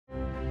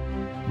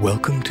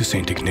Welcome to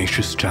St.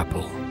 Ignatius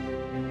Chapel.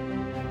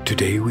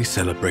 Today we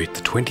celebrate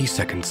the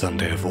 22nd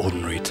Sunday of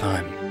Ordinary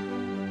Time.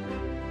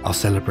 Our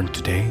celebrant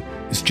today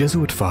is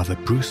Jesuit Father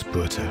Bruce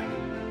Botha.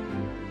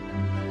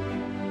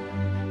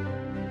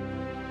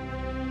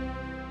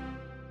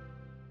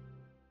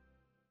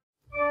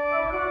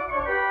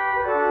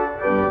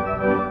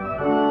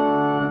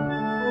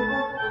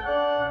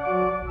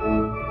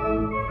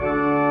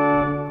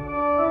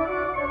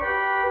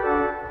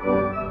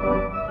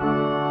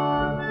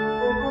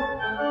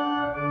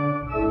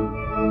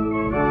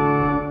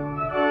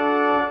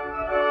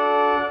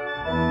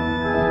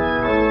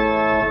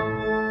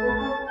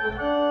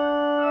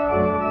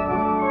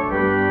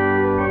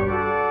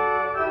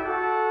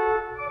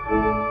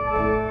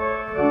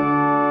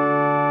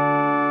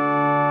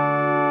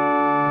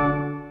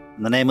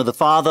 In the name of the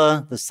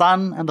Father, the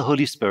Son, and the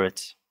Holy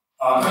Spirit.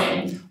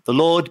 Amen. The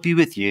Lord be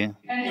with you.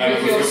 And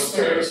with your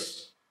spirit.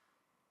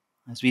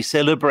 As we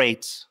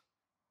celebrate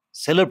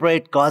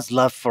God's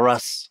love for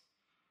us,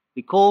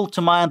 we call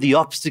to mind the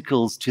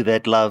obstacles to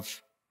that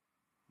love.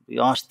 We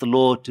ask the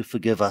Lord to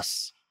forgive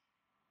us.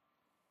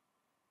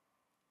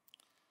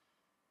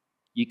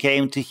 You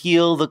came to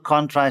heal the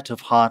contrite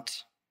of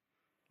heart.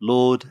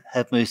 Lord,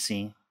 have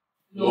mercy.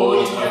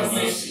 Lord, have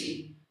mercy.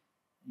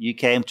 You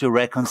came to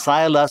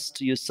reconcile us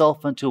to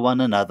yourself and to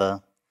one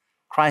another.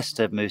 Christ,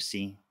 have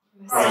mercy.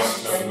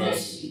 Christ, have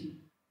mercy.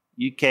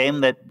 You came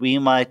that we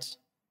might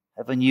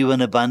have a new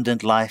and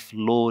abundant life.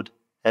 Lord,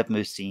 have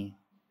mercy.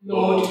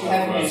 Lord,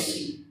 have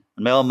mercy.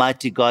 And may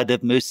Almighty God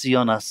have mercy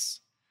on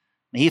us.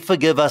 May He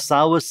forgive us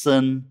our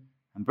sin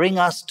and bring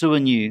us to a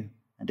new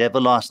and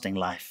everlasting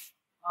life.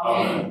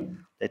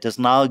 Amen. Let us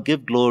now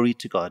give glory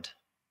to God.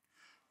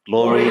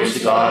 Glory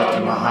to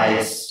God in the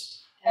highest,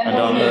 and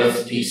on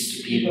earth peace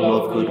to people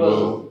of good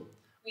will.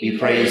 We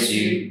praise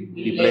you,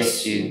 we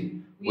bless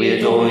you, we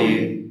adore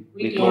you,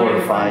 we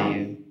glorify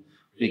you.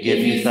 We give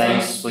you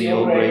thanks for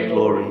your great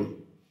glory.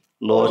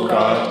 Lord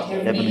God,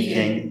 heavenly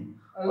King,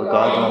 O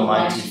God,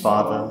 almighty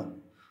Father,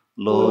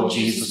 Lord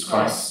Jesus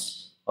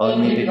Christ,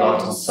 only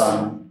begotten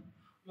Son,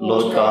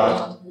 Lord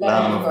God,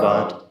 Lamb of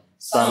God,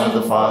 Son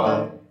of the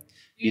Father,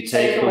 you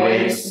take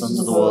away the sins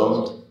of the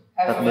world,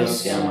 have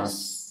mercy on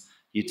us.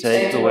 You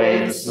take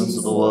away the sins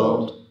of the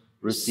world,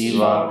 receive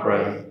our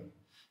prayer.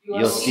 You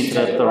are seated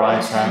at the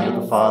right hand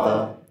of the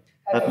Father,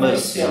 have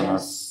mercy on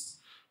us.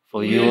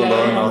 For you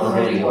alone are the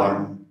Holy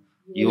One,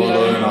 you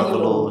alone are the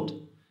Lord,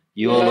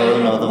 you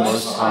alone are the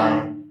Most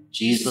High,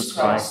 Jesus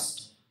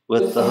Christ,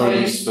 with the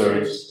Holy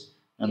Spirit,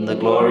 and the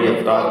glory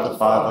of God the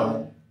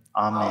Father.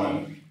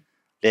 Amen.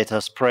 Let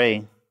us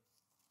pray.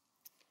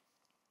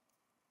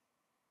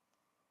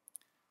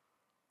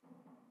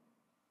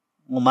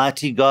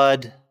 Almighty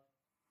God,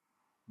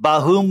 by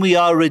whom we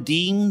are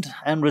redeemed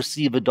and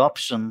receive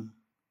adoption,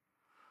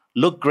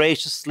 look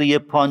graciously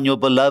upon your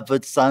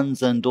beloved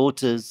sons and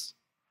daughters,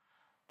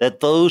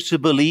 that those who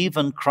believe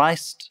in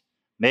Christ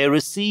may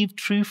receive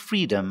true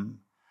freedom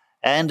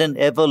and an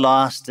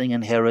everlasting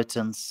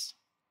inheritance.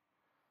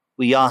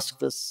 We ask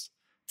this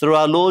through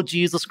our Lord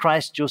Jesus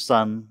Christ, your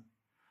Son,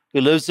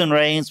 who lives and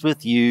reigns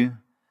with you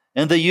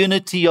in the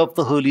unity of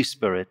the Holy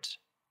Spirit,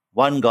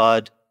 one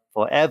God,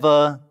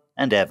 forever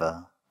and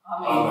ever.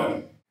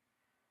 Amen.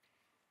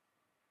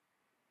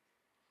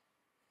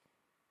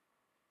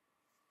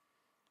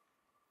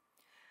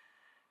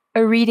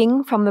 A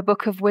reading from the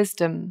Book of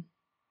Wisdom.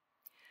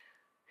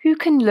 Who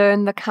can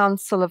learn the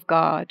counsel of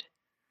God,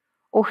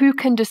 or who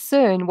can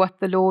discern what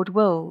the Lord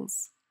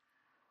wills?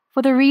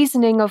 For the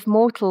reasoning of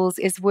mortals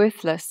is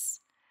worthless,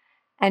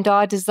 and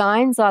our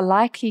designs are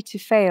likely to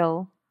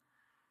fail.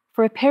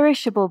 For a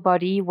perishable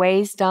body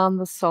weighs down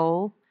the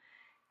soul,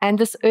 and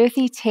this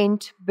earthy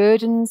tent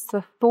burdens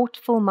the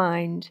thoughtful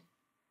mind.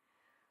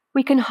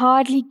 We can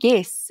hardly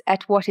guess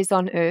at what is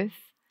on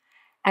earth,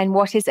 and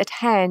what is at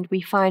hand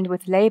we find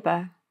with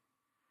labor.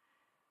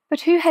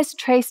 But who has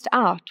traced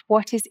out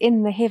what is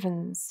in the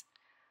heavens?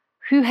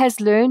 Who has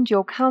learned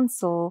your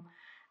counsel,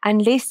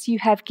 unless you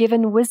have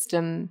given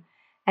wisdom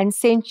and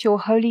sent your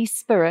Holy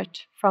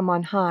Spirit from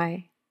on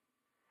high?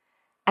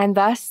 And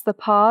thus the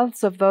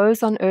paths of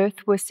those on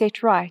earth were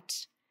set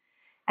right,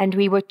 and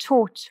we were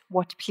taught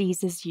what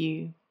pleases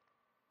you.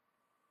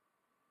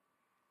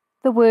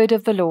 The word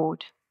of the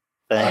Lord.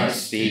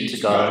 Thanks be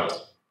to God.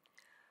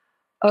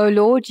 O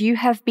Lord, you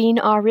have been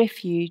our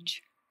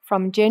refuge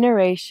from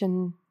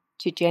generation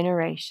to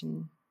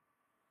generation.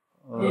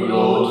 O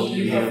Lord,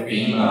 you have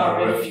been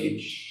our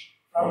refuge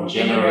from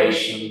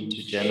generation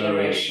to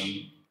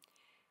generation.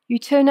 You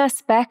turn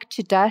us back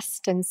to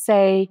dust and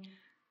say,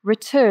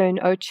 "Return,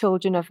 O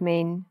children of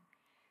men."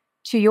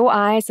 To your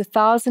eyes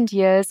 1,000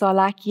 years are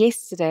like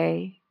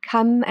yesterday,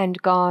 come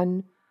and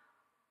gone,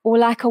 or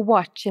like a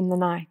watch in the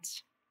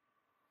night.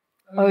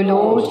 O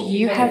Lord,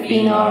 you have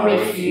been our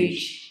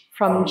refuge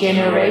from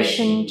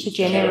generation to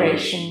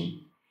generation.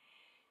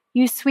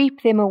 You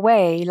sweep them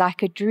away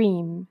like a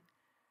dream,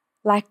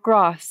 like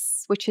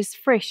grass which is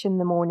fresh in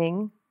the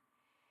morning.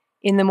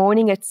 In the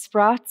morning it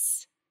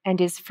sprouts and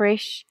is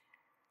fresh.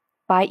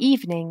 By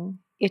evening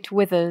it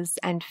withers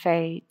and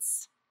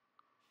fades.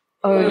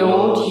 O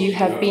Lord, you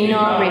have been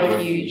our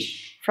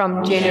refuge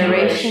from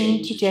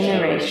generation to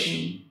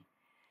generation.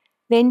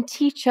 Then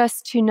teach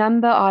us to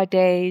number our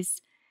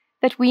days,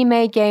 that we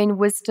may gain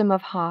wisdom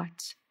of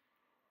heart.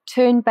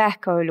 Turn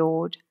back, O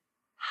Lord.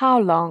 How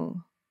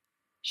long?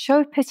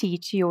 Show pity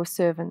to your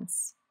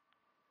servants.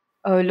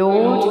 O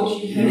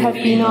Lord, you have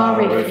been our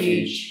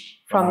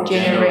refuge from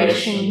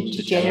generation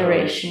to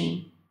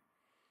generation.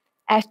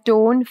 At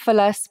dawn,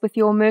 fill us with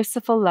your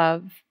merciful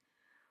love.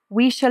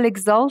 We shall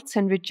exult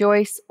and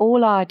rejoice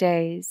all our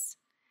days.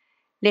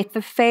 Let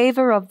the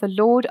favor of the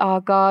Lord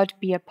our God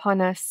be upon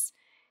us.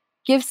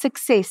 Give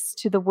success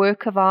to the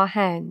work of our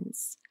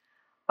hands.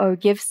 O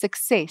give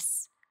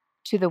success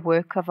to the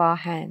work of our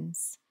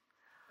hands.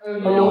 O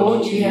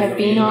Lord, you have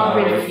been our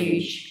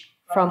refuge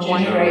from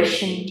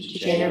generation to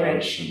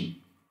generation.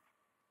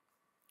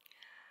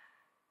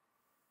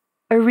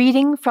 A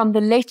reading from the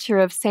letter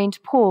of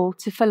St. Paul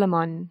to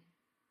Philemon.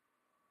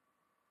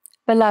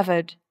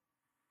 Beloved,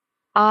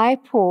 I,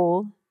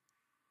 Paul,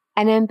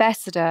 an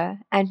ambassador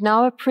and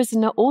now a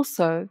prisoner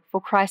also for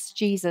Christ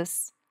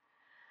Jesus,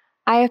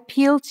 I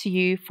appeal to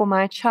you for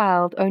my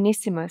child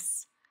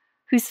Onesimus,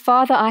 whose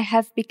father I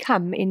have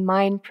become in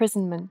my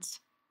imprisonment.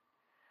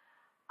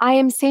 I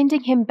am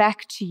sending him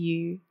back to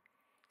you,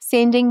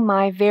 sending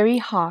my very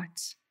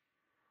heart.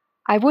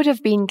 I would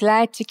have been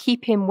glad to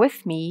keep him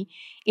with me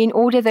in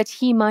order that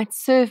he might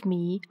serve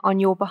me on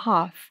your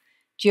behalf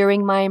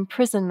during my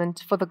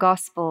imprisonment for the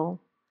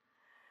gospel.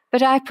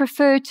 But I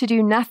preferred to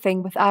do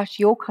nothing without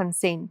your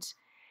consent,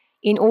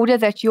 in order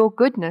that your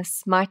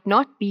goodness might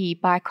not be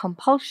by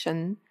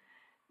compulsion,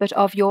 but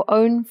of your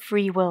own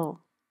free will.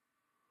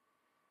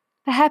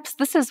 Perhaps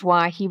this is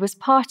why he was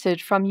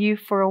parted from you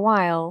for a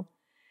while,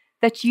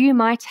 that you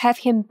might have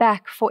him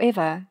back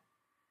forever,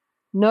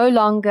 no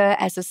longer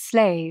as a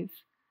slave,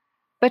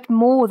 but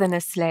more than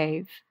a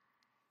slave,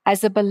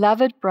 as a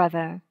beloved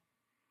brother,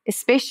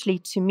 especially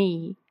to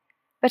me,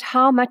 but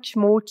how much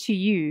more to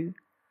you,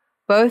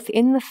 both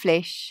in the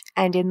flesh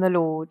and in the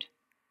Lord.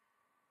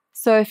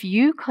 So if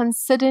you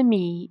consider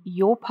me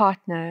your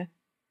partner,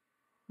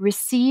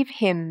 receive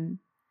him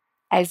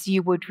as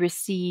you would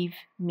receive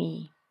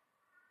me.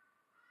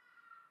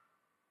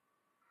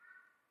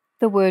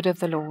 The word of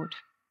the Lord.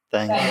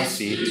 Thanks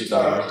be to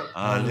God.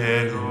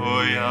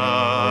 Alleluia,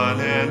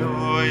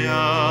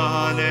 alleluia,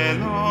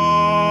 alleluia.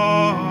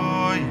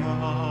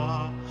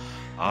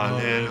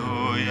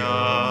 Alleluia,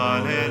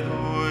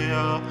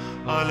 alleluia,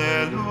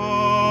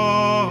 alleluia.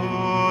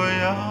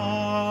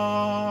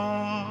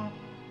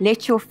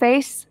 Let your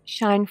face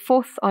shine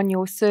forth on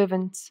your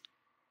servant,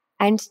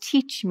 and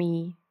teach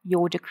me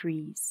your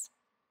decrees.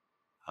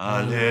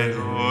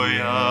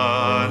 Alleluia,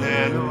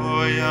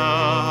 alleluia,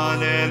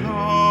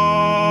 alleluia.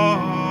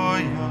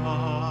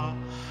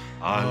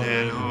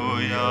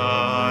 Alleluia,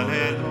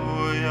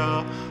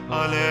 alleluia,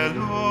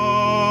 alleluia.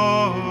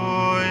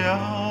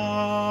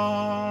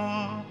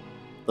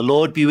 The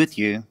Lord be with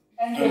you.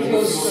 And with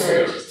your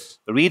spirit.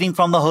 A reading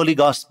from the Holy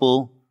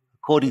Gospel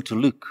according to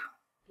Luke.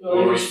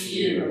 Glory to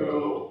you, O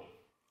Lord.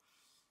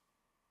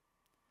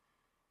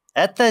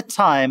 At that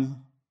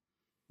time,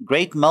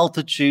 great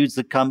multitudes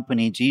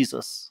accompanied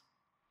Jesus,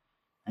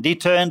 and he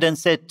turned and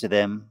said to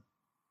them,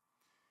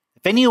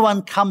 "If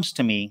anyone comes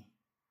to me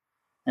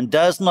and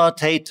does not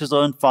hate his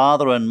own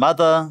father and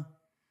mother,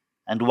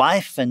 and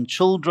wife and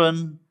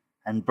children,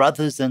 and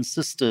brothers and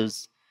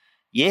sisters,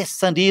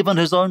 yes, and even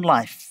his own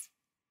life,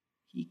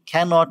 he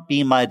cannot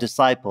be my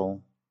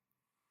disciple.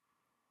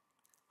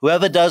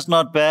 Whoever does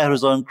not bear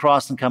his own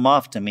cross and come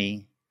after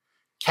me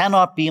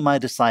cannot be my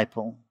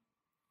disciple.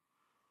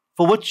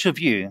 For which of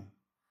you,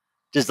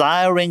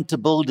 desiring to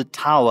build a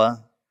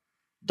tower,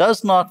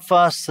 does not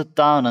first sit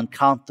down and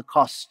count the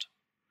cost,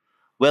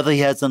 whether he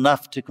has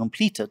enough to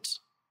complete it?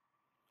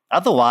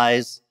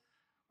 Otherwise,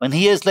 when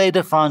he has laid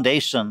a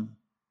foundation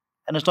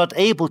and is not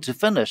able to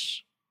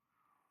finish,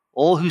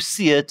 all who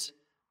see it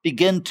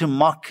begin to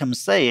mock him,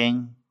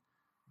 saying,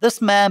 'This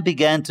man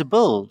began to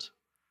build,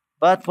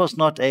 but was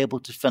not able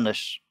to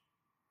finish.'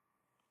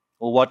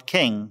 Or what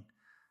king,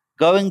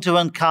 going to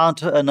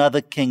encounter another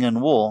king in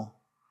war,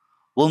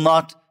 will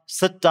not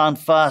sit down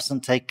first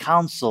and take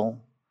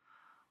counsel,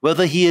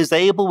 whether he is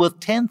able with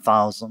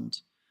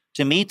 10,000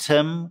 to meet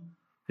him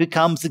who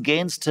comes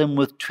against him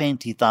with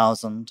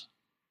 20,000?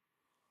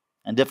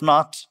 And if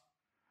not,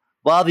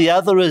 while the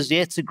other is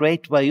yet a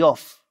great way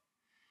off,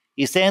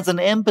 he sends an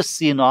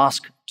embassy and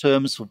asks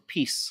terms for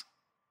peace.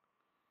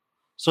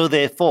 So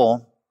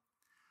therefore,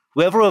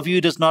 whoever of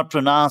you does not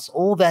renounce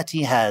all that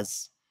he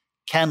has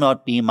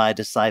cannot be my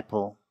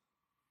disciple."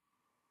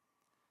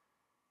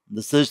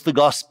 This is the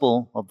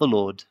gospel of the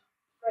Lord.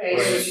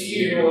 Praise to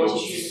you, Lord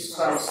Jesus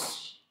Christ.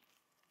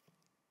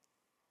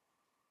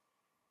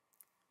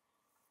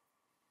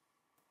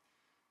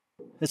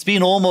 It's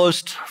been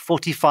almost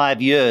 45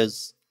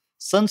 years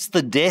since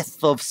the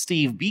death of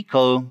Steve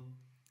Biko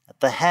at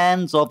the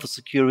hands of the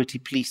security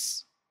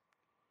police.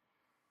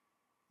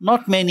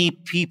 Not many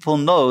people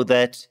know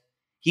that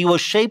he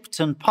was shaped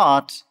in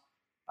part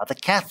by the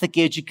Catholic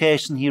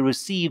education he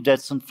received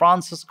at St.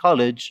 Francis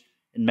College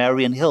in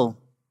Marion Hill.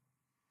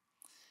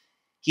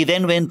 He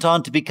then went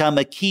on to become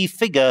a key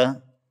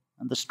figure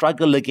in the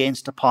struggle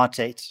against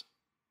apartheid.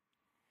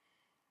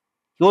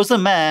 He was a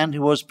man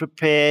who was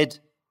prepared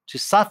to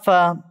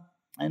suffer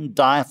and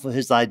die for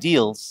his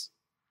ideals,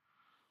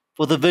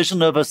 for the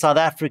vision of a South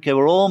Africa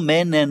where all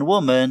men and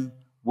women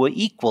were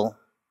equal.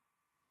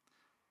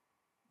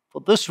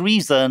 For this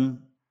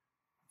reason,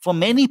 for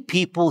many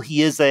people,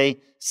 he is a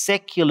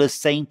secular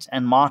saint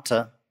and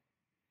martyr.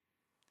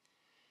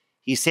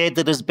 He said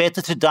that it's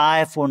better to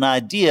die for an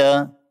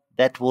idea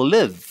that will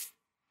live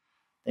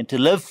than to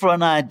live for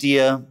an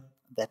idea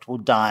that will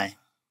die.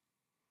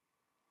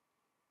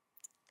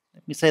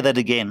 Let me say that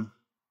again.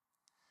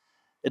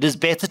 It is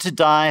better to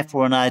die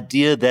for an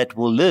idea that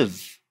will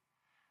live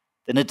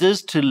than it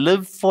is to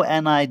live for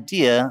an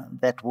idea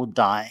that will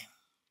die.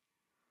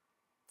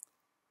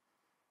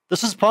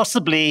 This is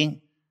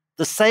possibly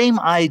the same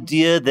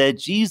idea that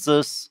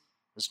Jesus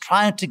is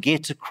trying to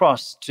get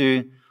across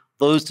to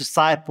those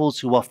disciples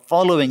who are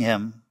following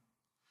him,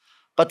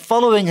 but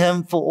following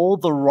him for all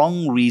the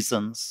wrong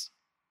reasons.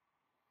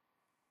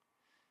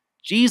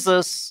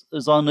 Jesus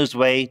is on his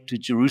way to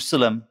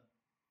Jerusalem.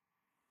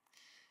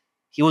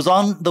 He was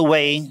on the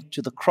way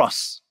to the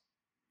cross.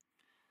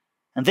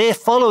 And there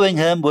following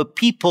him were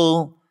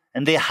people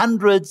in their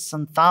hundreds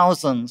and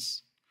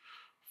thousands,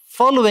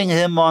 following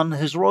him on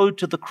his road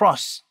to the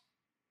cross.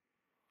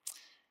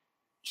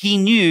 He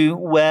knew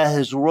where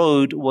his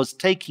road was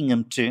taking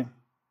him to,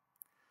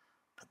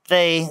 but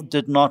they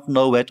did not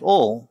know at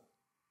all.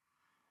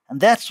 And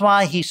that's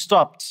why he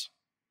stopped.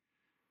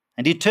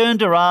 And he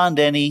turned around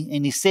and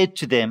he said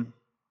to them,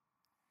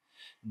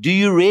 "Do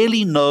you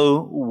really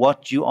know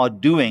what you are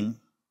doing?"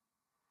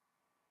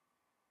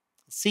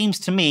 It seems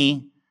to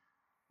me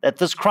that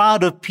this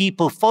crowd of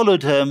people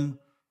followed him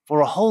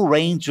for a whole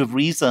range of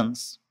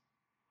reasons.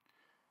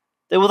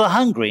 They were the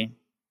hungry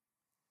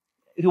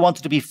who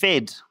wanted to be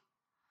fed,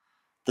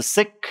 the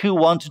sick who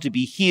wanted to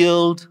be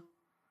healed,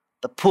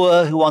 the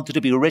poor who wanted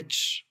to be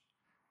rich,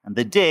 and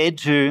the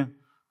dead who,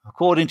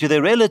 according to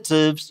their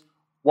relatives,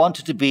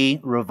 wanted to be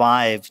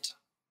revived.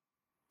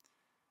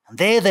 And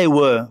there they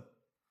were,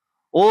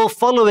 all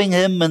following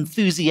him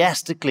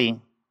enthusiastically,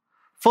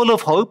 full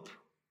of hope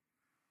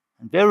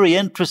and very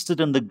interested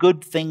in the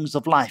good things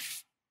of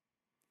life.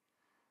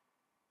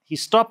 He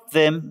stopped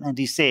them and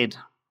he said,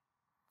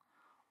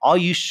 "Are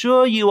you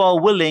sure you are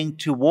willing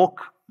to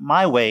walk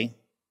my way?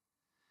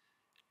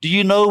 Do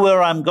you know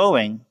where I'm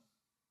going?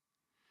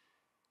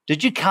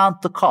 Did you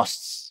count the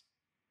costs?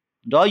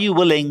 And are you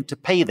willing to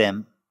pay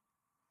them?"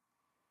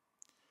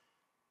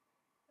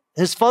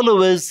 His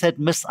followers had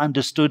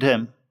misunderstood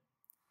him.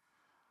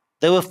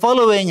 They were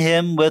following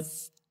him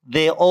with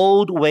their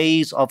old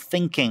ways of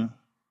thinking.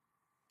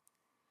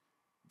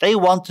 They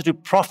wanted to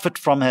profit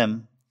from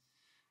him,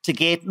 to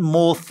get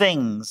more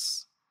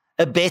things,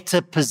 a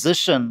better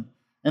position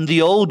in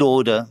the old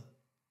order,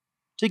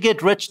 to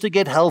get rich, to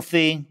get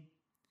healthy,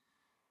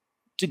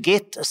 to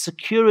get a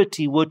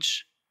security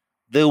which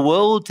the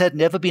world had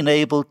never been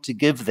able to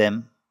give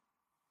them.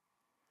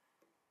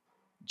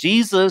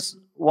 Jesus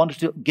wanted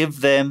to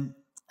give them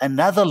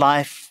another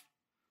life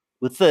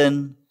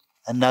within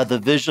another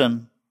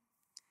vision.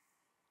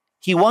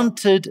 He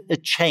wanted a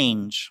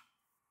change.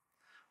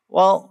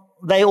 Well,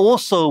 they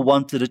also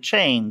wanted a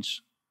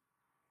change,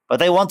 but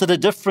they wanted a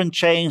different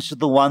change to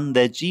the one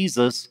that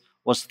Jesus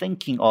was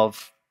thinking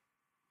of.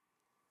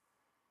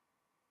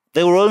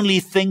 They were only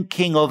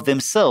thinking of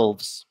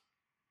themselves,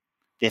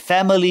 their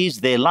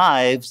families, their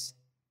lives,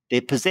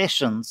 their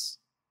possessions.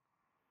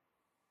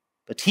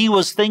 But he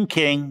was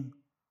thinking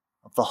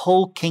of the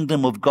whole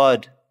kingdom of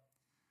God,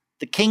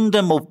 the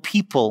kingdom of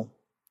people,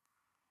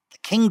 the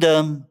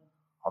kingdom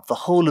of the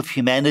whole of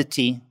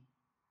humanity.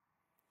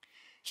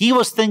 He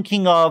was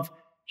thinking of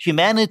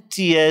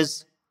humanity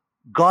as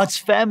God's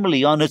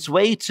family on its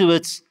way to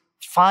its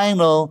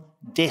final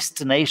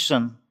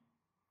destination.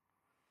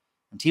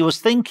 And he was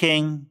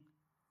thinking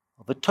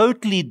of a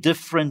totally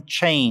different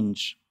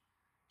change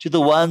to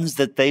the ones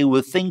that they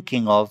were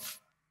thinking of.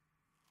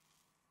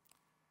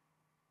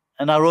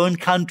 In our own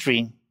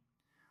country,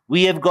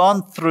 we have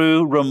gone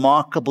through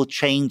remarkable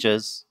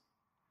changes,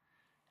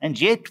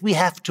 and yet we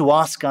have to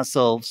ask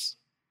ourselves,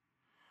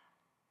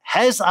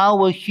 has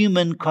our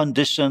human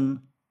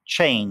condition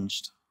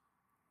changed?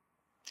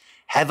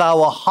 Have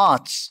our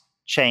hearts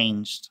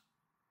changed?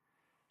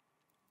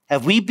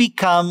 Have we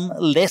become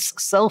less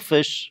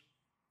selfish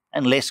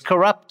and less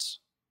corrupt?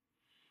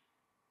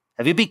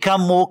 Have you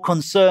become more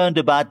concerned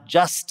about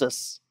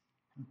justice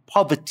and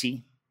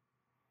poverty?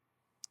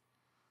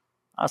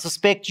 I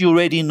suspect you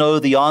already know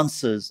the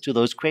answers to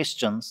those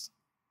questions.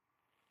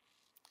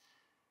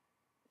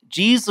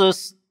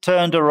 Jesus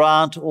turned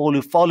around to all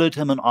who followed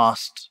him and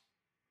asked,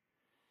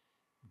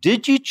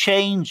 "Did you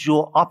change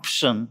your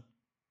option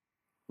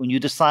when you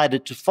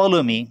decided to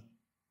follow me?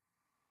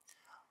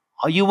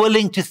 Are you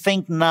willing to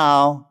think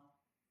now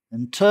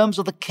in terms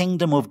of the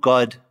kingdom of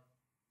God?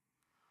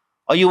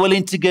 Are you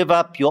willing to give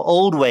up your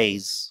old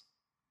ways,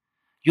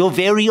 your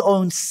very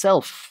own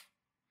self,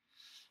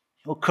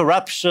 your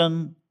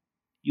corruption,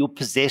 your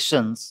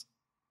possessions,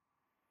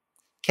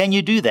 Can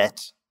you do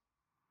that?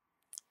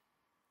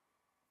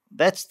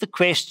 That's the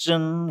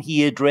question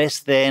he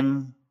addressed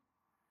then,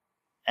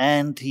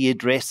 and he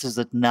addresses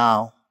it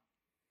now.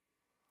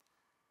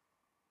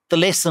 The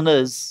lesson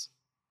is,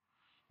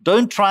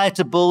 don't try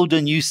to build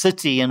a new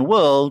city and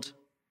world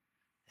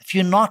if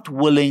you're not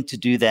willing to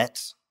do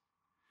that.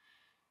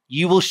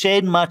 You will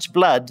shed much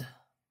blood,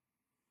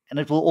 and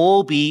it will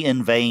all be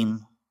in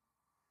vain.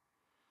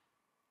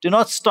 Do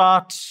not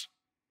start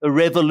a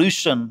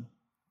revolution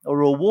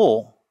or a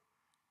war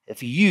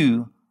if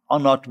you are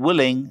not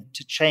willing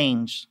to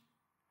change.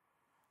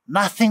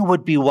 Nothing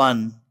would be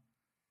won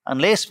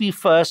unless we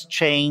first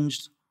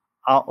changed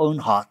our own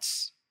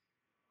hearts.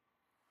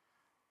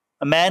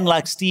 A man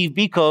like Steve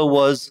Biko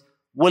was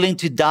willing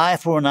to die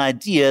for an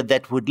idea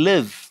that would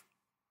live,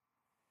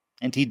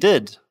 and he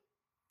did.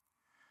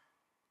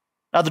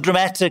 Now, the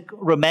dramatic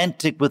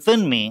romantic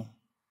within me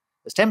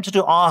is tempted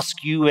to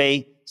ask you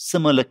a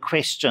similar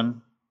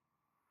question,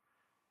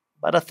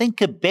 but I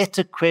think a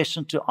better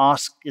question to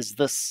ask is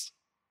this: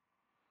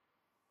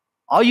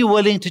 are you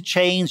willing to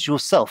change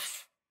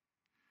yourself?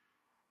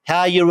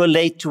 How you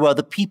relate to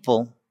other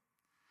people,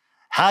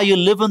 how you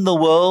live in the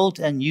world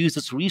and use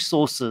its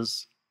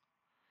resources,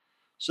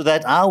 so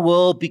that our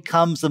world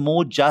becomes a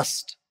more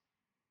just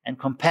and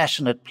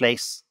compassionate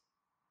place?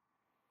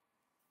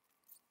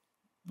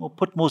 Or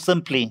put more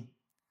simply,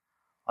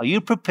 are you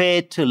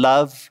prepared to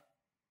love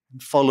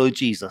and follow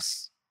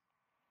Jesus?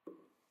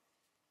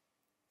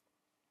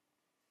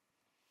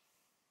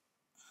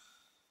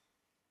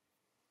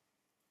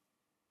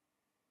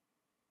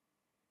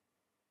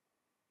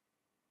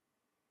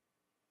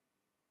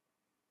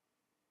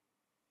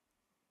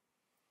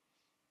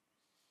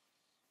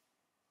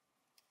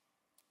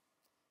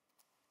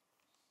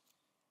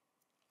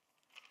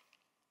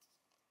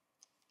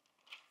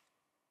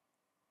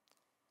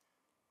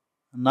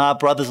 Now,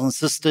 brothers and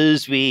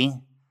sisters, we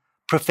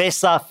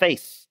profess our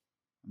faith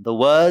in the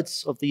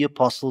words of the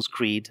Apostles'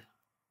 Creed.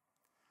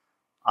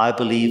 I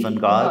believe in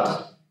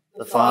God,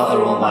 the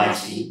Father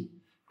Almighty,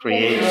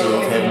 creator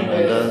of heaven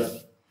and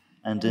earth,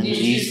 and in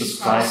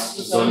Jesus Christ,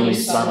 his only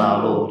Son,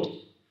 our Lord,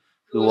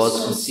 who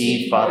was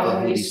conceived by the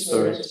Holy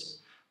Spirit,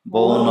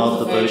 born of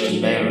the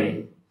Virgin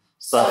Mary,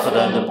 suffered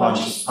under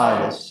Pontius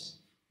Pilate,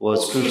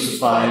 was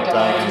crucified,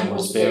 died, and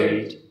was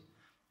buried.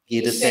 He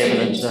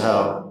descended into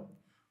hell.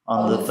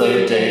 On the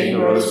third day he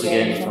rose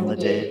again from the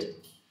dead.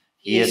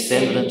 He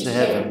ascended into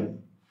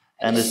heaven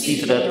and is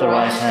seated at the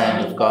right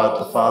hand of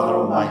God the Father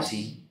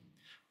Almighty.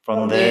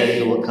 From there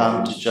he will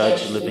come to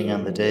judge the living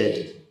and the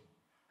dead.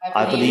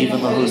 I believe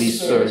in the Holy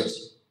Spirit,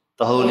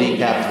 the Holy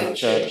Catholic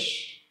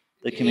Church,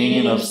 the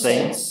communion of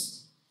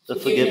saints, the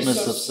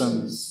forgiveness of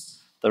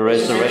sins, the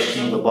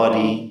resurrection of the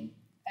body,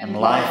 and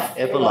life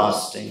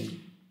everlasting.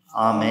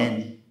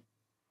 Amen.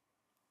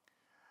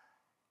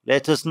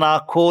 Let us now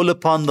call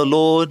upon the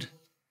Lord,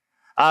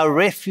 our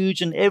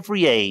refuge in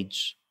every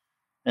age,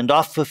 and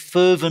offer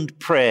fervent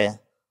prayer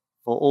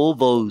for all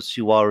those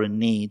who are in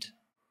need.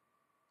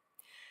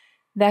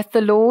 That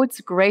the Lord's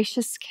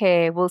gracious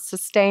care will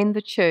sustain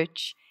the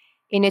Church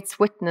in its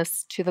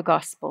witness to the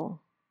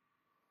gospel.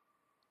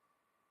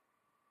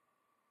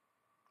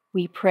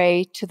 We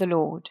pray to the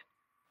Lord.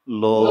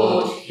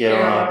 Lord, hear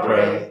our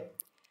prayer.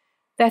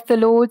 That the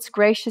Lord's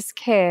gracious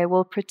care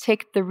will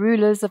protect the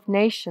rulers of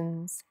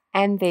nations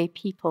and their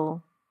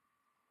people.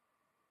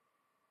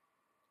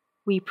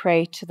 We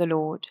pray to the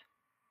Lord.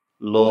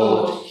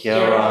 Lord, hear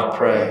our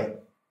prayer.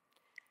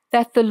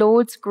 That the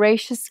Lord's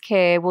gracious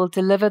care will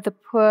deliver the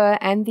poor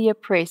and the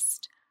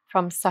oppressed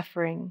from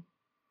suffering.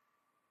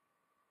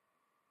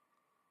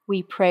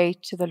 We pray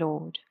to the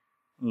Lord.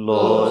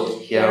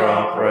 Lord, hear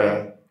our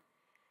prayer.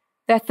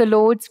 That the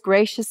Lord's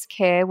gracious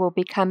care will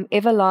become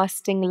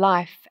everlasting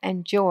life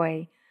and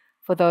joy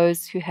for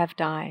those who have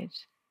died.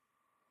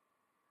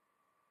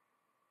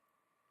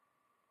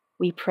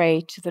 We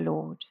pray to the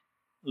Lord.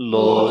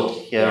 Lord,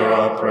 hear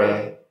our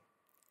prayer.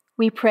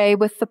 We pray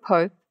with the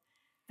Pope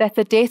that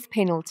the death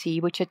penalty,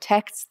 which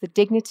attacks the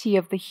dignity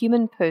of the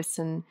human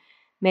person,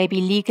 may be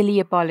legally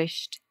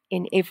abolished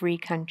in every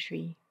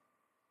country.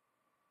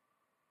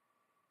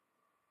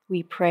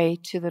 We pray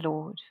to the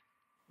Lord.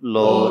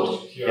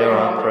 Lord, hear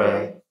our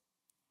prayer.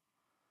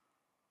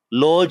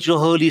 Lord, your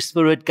Holy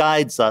Spirit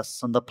guides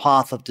us on the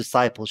path of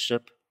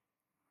discipleship.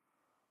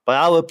 By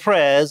our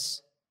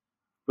prayers,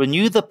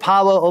 renew the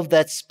power of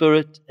that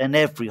Spirit in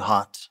every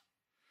heart,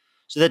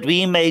 so that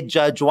we may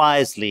judge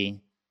wisely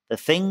the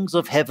things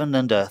of heaven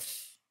and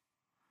earth.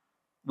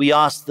 We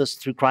ask this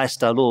through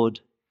Christ our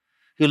Lord,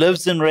 who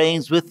lives and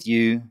reigns with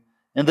you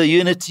in the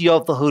unity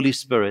of the Holy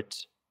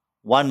Spirit,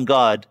 one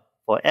God,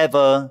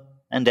 forever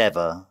and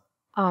ever.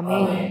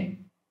 Amen. Amen.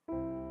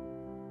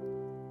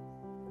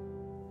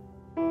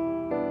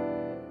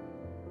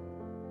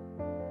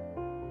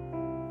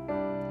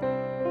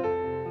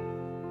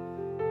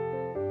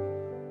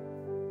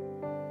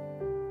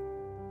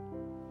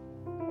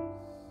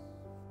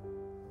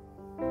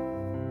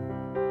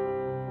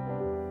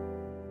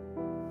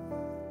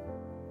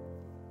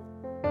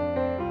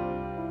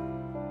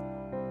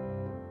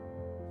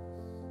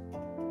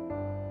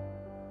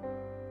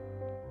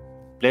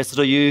 Blessed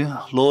are you,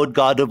 Lord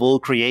God of all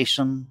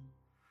creation,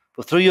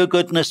 for through your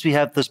goodness we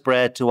have this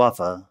bread to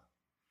offer.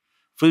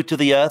 Fruit of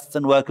the earth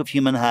and work of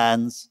human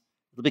hands,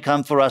 it will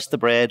become for us the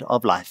bread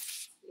of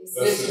life.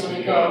 Blessed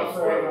be God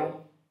forever.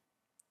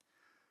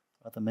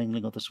 By the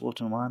mingling of this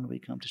water and wine, we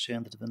come to share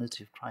in the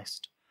divinity of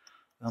Christ,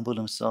 who humbled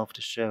himself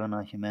to share in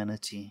our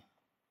humanity.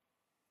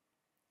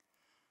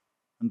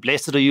 And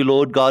blessed are you,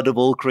 Lord God of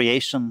all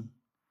creation,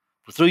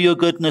 for through your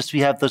goodness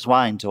we have this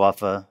wine to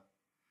offer.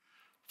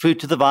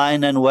 Fruit of the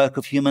vine and work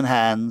of human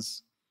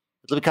hands,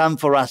 it will become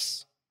for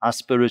us our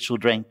spiritual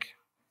drink.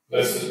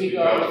 Blessed be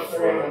God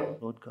forever.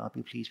 Lord God,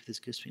 be pleased with this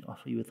gift we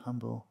offer you with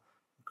humble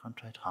and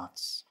contrite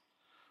hearts.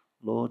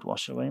 Lord,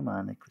 wash away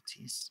my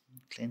iniquities and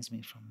cleanse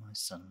me from my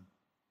sin.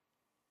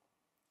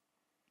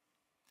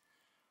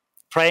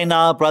 Pray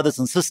now, brothers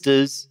and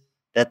sisters,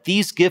 that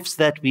these gifts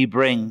that we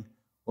bring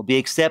will be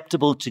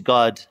acceptable to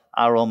God,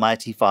 our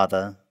Almighty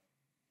Father.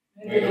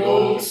 May the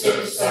Lord accept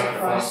the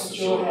sacrifice at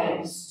your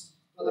hands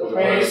for the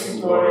praise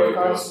and glory of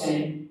God's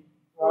name,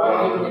 for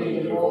our good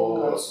and of all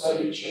God's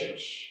holy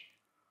church.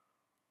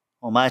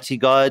 Almighty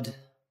God,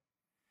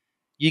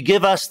 you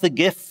give us the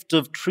gift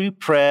of true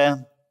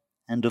prayer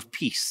and of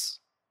peace.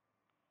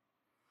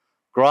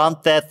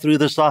 Grant that through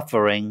this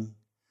offering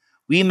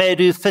we may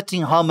do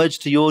fitting homage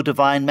to your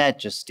divine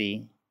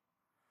majesty,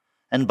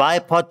 and by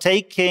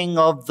partaking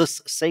of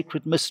this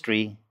sacred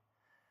mystery,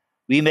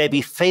 we may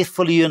be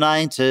faithfully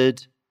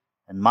united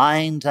in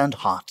mind and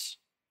heart.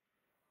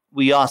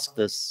 We ask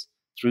this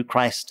through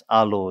Christ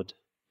our Lord.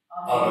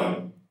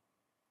 Amen.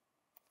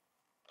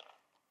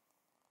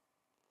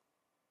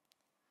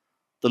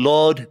 The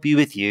Lord be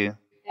with you.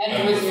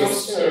 And with your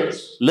spirit,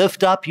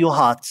 Lift up your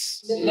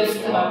hearts.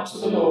 lift them up to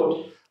the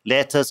Lord.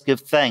 Let us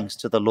give thanks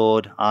to the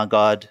Lord our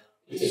God.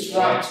 It is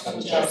right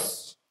and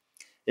just.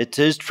 It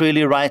is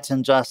truly right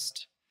and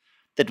just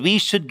that we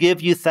should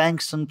give you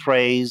thanks and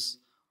praise,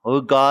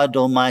 O God,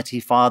 Almighty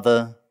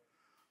Father,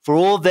 for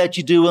all that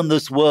you do in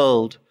this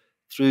world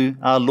through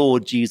our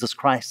Lord Jesus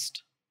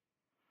Christ.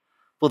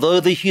 For though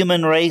the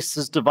human race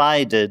is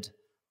divided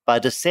by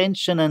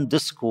dissension and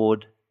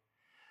discord,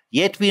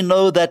 yet we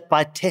know that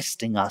by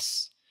testing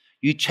us,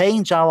 you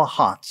change our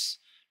hearts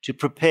to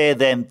prepare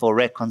them for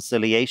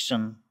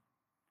reconciliation.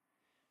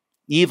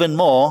 Even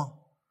more,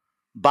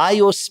 by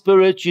your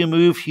Spirit you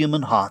move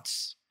human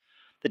hearts,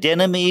 that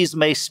enemies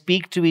may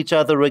speak to each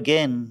other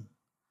again,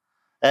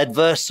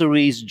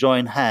 adversaries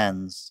join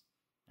hands,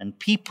 and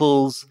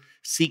peoples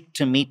seek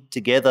to meet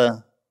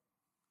together.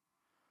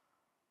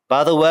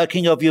 By the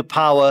working of your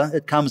power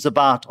it comes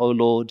about, O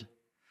Lord,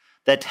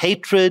 that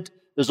hatred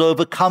is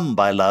overcome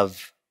by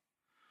love,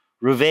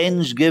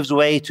 revenge gives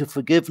way to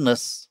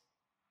forgiveness,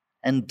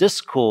 and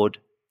discord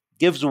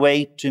gives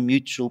way to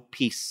mutual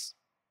peace.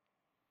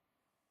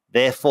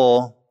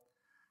 Therefore,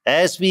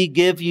 as we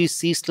give you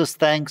ceaseless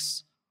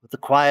thanks with the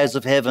choirs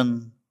of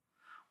heaven,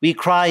 we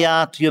cry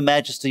out to your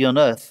majesty on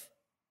earth.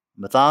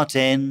 Without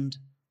end,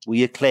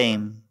 we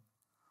acclaim,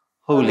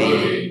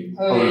 Holy,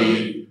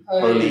 holy,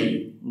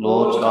 holy,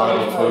 Lord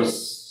God of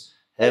hosts,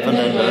 heaven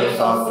and earth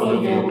are full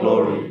of your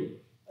glory.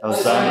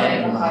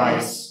 Hosanna in the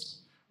highest.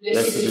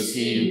 Blessed is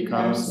he who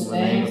comes in the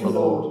name of the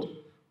Lord.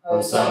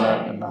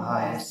 Hosanna in the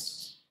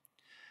highest.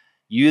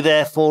 You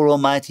therefore,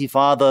 Almighty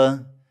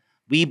Father,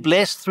 we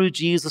bless through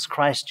Jesus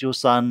Christ, your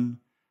Son,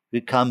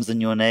 who comes in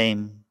your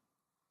name.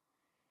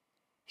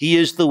 He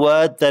is the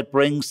word that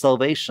brings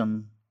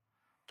salvation,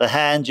 the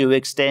hand you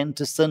extend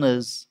to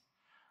sinners,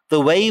 the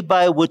way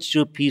by which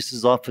your peace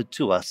is offered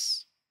to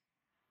us.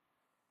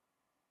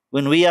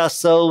 When we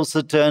ourselves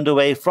had turned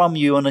away from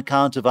you on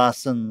account of our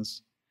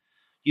sins,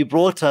 you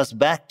brought us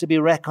back to be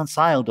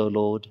reconciled, O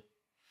Lord,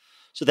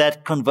 so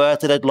that,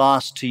 converted at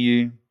last to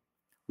you,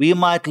 we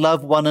might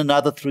love one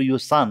another through your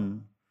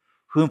Son,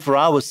 whom for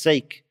our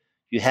sake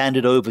you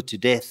handed over to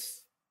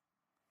death.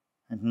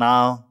 And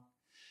now,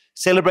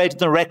 celebrating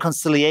the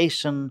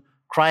reconciliation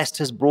Christ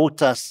has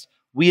brought us,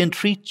 we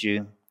entreat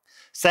you,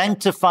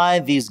 sanctify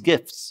these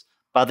gifts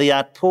by the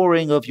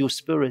outpouring of your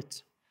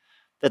Spirit,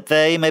 that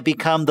they may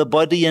become the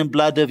body and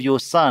blood of your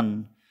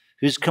Son,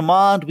 whose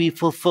command we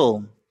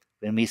fulfill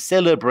when we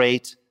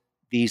celebrate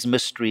these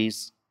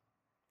mysteries.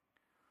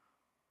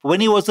 For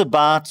when he was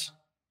about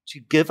to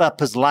give up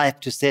his life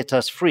to set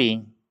us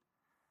free,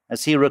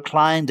 as he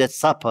reclined at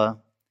supper,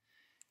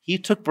 he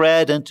took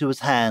bread into his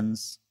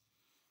hands,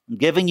 and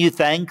giving you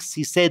thanks,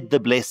 he said the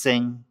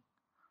blessing,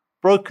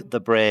 broke the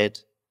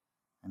bread,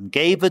 and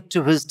gave it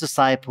to his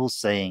disciples,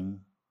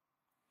 saying,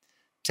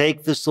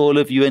 Take this, all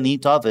of you, and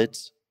eat of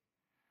it.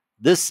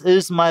 This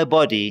is my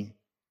body,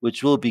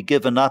 which will be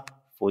given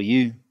up for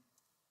you.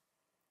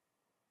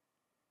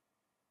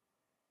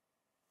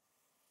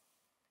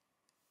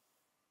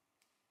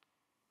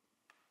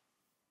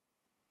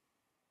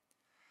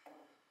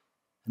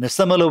 In a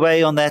similar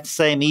way, on that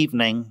same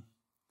evening,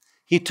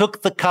 he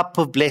took the cup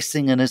of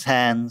blessing in his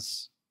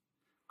hands,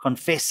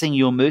 confessing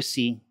your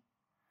mercy,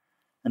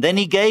 and then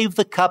he gave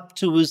the cup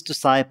to his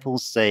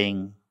disciples,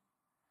 saying,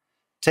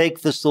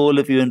 Take this, all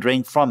of you, and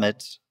drink from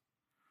it,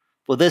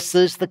 for this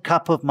is the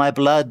cup of my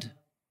blood,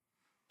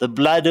 the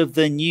blood of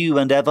the new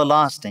and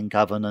everlasting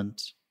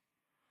covenant.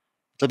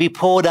 It will be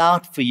poured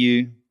out for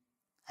you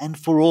and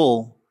for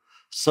all,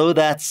 so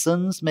that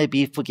sins may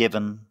be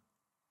forgiven.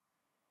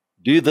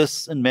 Do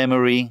this in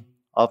memory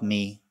of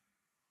me.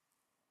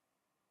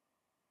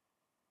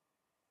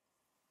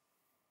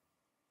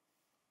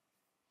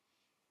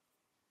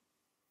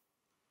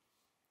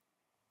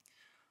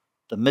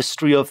 The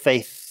mystery of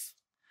faith.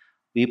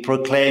 We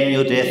proclaim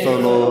your death, O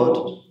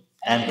Lord,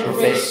 and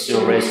profess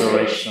your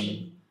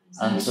resurrection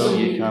until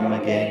you come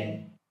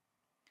again.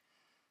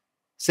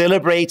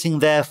 Celebrating,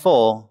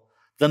 therefore,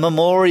 the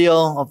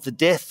memorial of the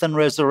death and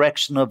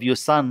resurrection of your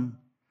Son,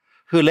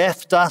 who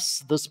left us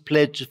this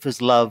pledge of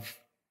his love,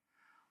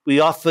 we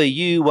offer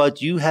you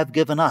what you have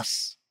given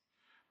us,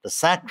 the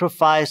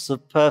sacrifice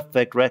of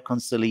perfect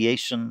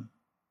reconciliation.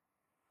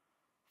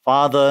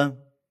 Father,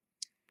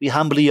 we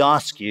humbly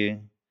ask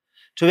you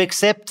to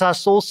accept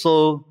us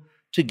also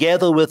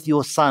together with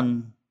your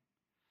Son,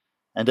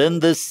 and in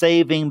this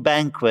saving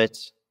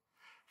banquet,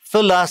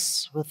 fill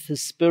us with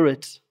his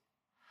Spirit,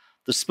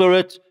 the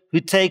Spirit who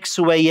takes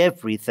away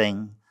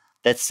everything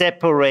that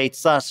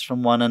separates us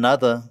from one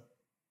another.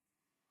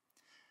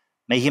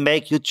 May he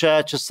make your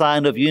church a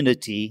sign of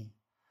unity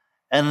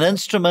and an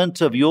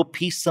instrument of your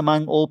peace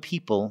among all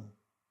people.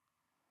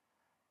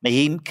 May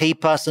he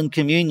keep us in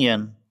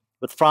communion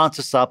with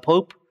Francis our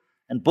Pope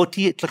and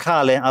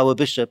Botha our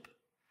Bishop,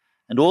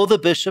 and all the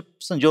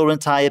bishops and your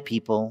entire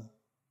people.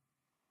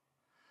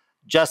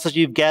 Just as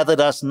you've gathered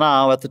us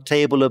now at the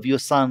table of your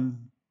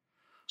Son,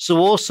 so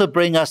also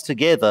bring us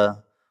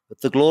together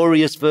with the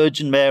glorious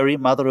Virgin Mary,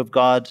 Mother of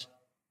God,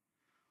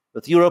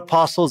 with your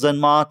apostles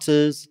and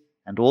martyrs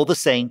and all the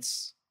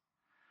saints,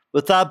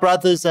 with our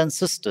brothers and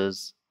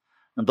sisters,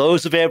 and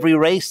those of every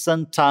race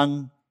and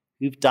tongue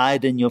who've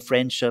died in your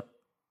friendship.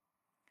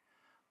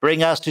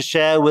 Bring us to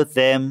share with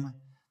them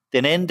the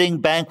unending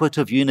banquet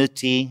of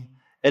unity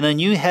in a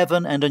new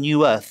heaven and a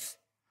new earth,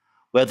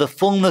 where the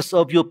fullness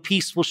of your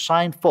peace will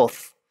shine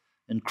forth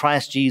in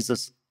Christ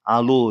Jesus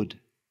our Lord.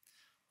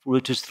 For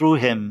it is through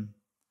him,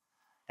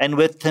 and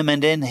with him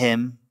and in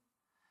him,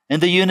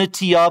 in the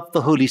unity of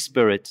the Holy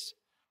Spirit,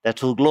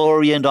 that all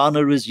glory and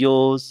honor is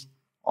yours,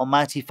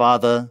 Almighty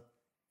Father,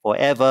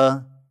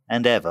 forever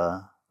and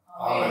ever.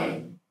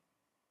 Amen.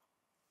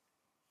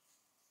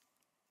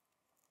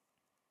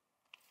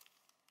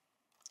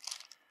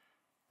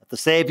 At the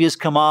Saviour's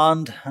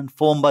command,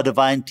 informed by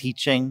divine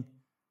teaching,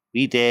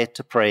 we dare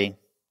to pray.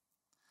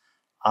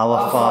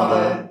 Our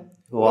Father,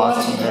 who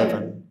art in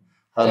heaven,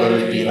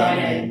 hallowed be thy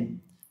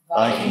name.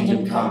 Thy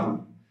kingdom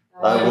come,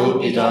 thy will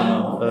be done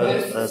on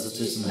earth as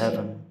it is in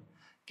heaven.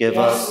 Give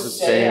us this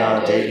day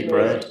our daily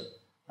bread,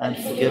 and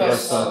forgive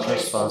us our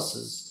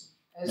trespasses,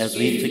 as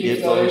we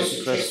forgive those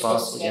who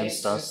trespass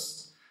against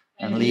us.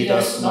 And lead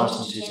us not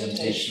into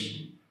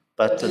temptation,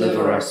 but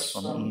deliver us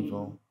from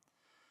evil.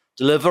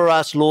 Deliver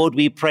us, Lord,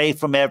 we pray,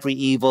 from every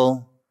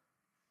evil.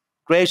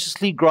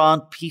 Graciously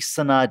grant peace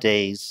in our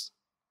days,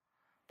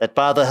 that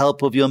by the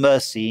help of your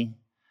mercy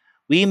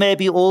we may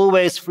be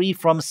always free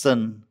from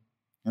sin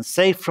and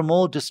safe from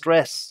all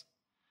distress,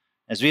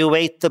 as we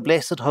await the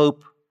blessed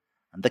hope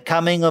and the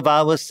coming of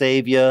our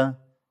Saviour,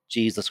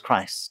 Jesus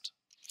Christ.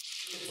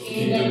 The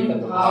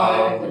kingdom, the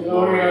power, and the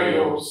glory are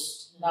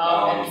yours,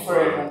 now and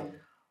forever.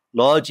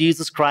 Lord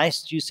Jesus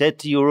Christ, you said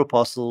to your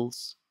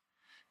apostles,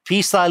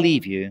 "Peace I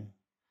leave you,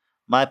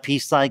 my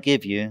peace I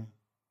give you.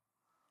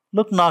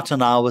 Look not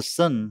on our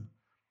sin,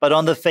 but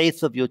on the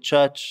faith of your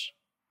church,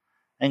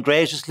 and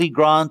graciously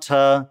grant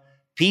her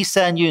peace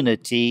and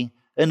unity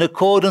in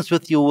accordance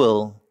with your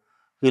will,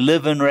 who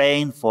live and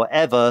reign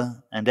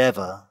forever and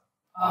ever."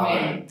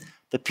 Amen.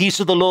 The peace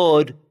of the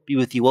Lord be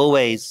with you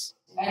always.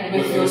 And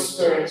with your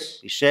spirit.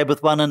 We share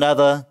with one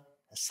another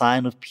a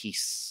sign of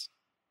peace.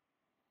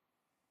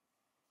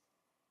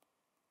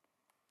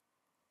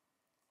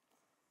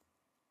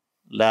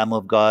 Lamb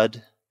of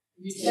God,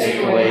 You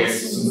take away the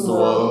sins of the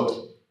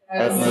world.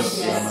 Have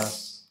mercy on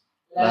us.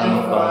 Lamb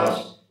of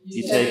God,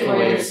 you take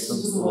away the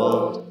sins of the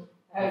world.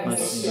 Have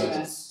mercy on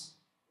us.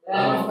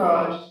 Lamb of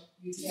God,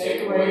 you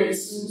take away the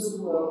sins of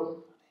the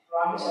world.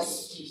 Grant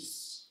us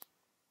peace.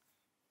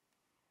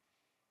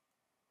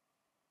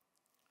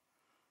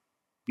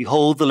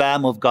 Behold the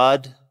Lamb of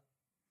God.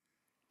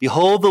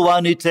 Behold the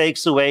one who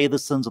takes away the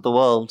sins of the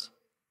world.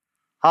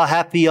 How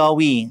happy are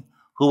we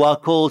who are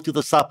called to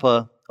the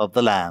supper of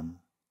the Lamb.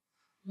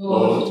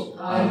 Lord,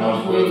 I am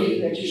not worthy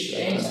that you should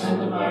enter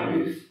under my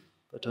roof,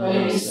 but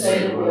only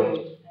say the word,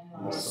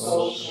 and my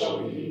soul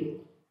shall be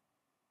healed.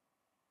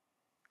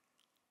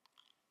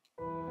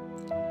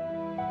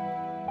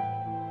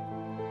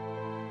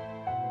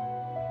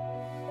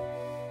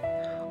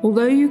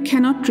 Although you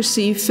cannot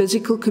receive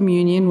physical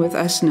communion with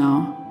us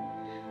now,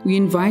 we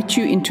invite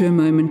you into a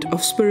moment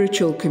of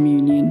spiritual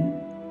communion.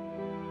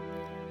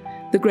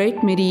 The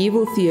great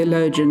medieval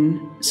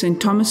theologian,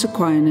 St. Thomas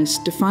Aquinas,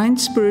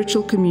 defined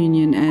spiritual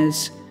communion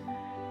as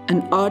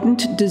an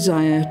ardent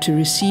desire to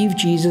receive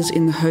Jesus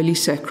in the Holy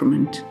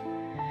Sacrament,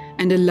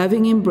 and a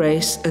loving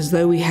embrace as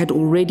though we had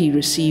already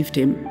received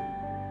him.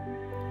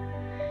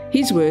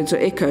 His words are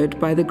echoed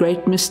by the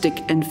great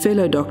mystic and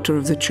fellow doctor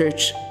of the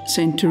Church,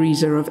 Saint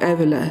Teresa of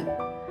Avila,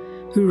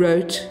 who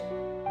wrote,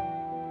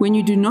 "When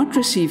you do not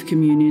receive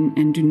communion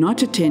and do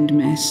not attend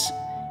Mass,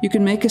 you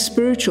can make a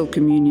spiritual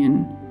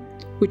communion,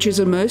 which is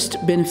a most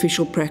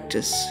beneficial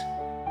practice.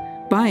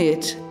 By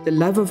it, the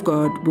love of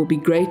God will be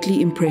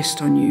greatly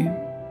impressed on you."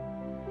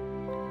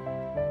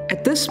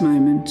 At this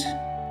moment,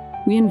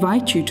 we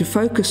invite you to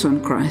focus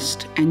on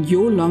Christ and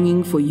your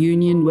longing for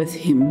union with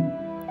Him.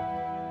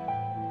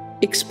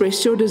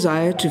 Express your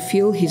desire to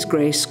feel His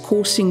grace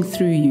coursing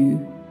through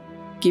you,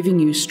 giving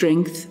you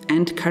strength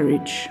and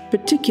courage,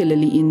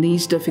 particularly in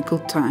these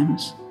difficult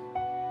times.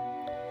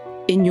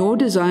 In your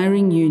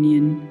desiring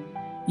union,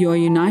 you are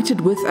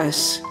united with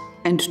us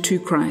and to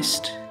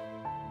Christ.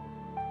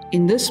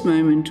 In this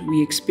moment,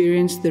 we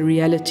experience the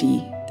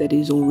reality that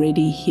is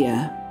already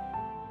here.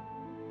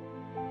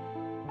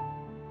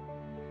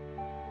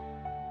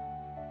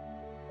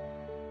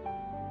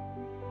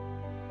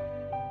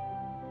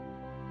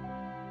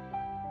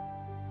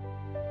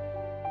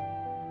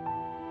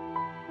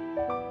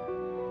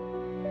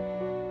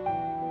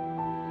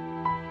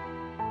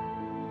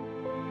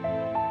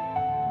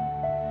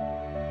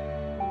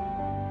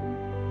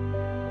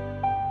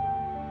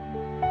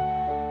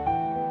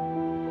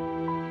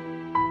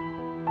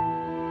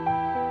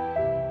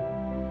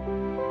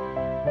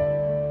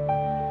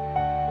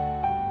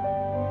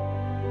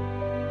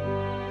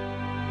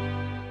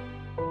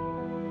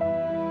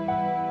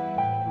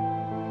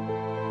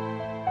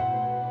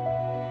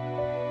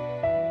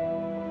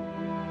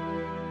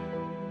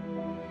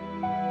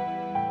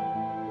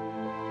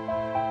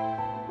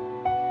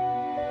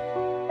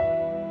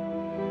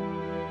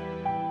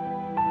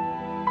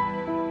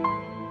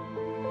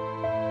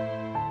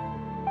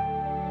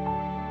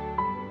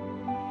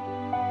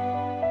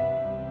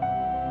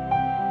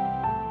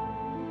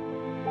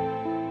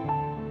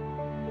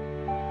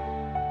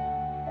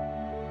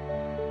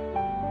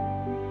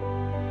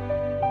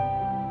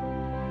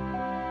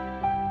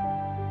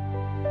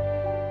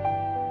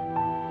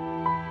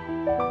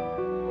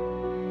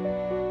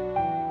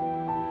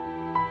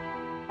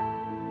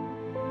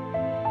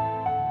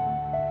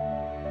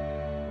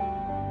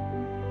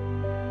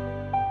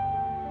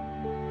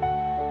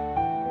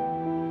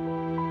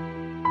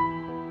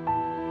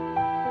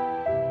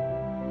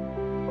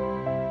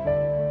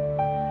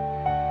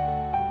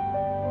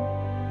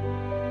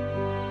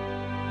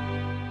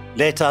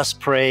 Let us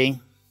pray.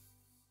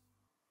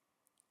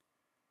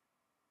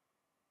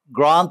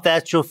 Grant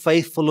that your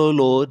faithful, O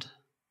Lord,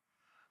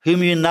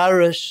 whom you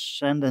nourish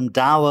and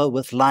endow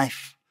with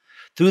life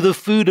through the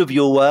food of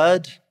your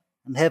word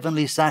and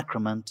heavenly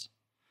sacrament,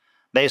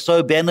 may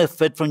so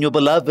benefit from your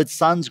beloved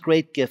Son's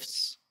great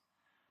gifts,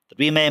 that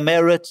we may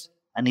merit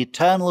an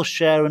eternal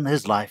share in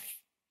his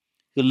life,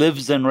 who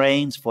lives and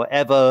reigns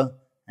forever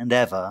and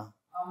ever.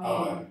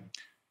 Amen.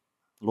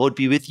 The Lord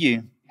be with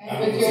you. And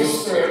with your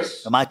spirit.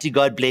 Almighty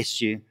God bless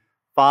you,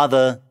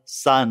 Father,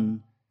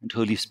 Son, and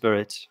Holy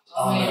Spirit.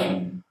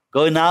 Amen.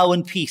 Go now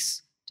in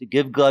peace to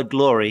give God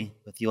glory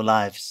with your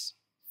lives.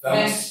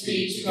 Thanks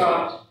be to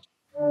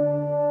God.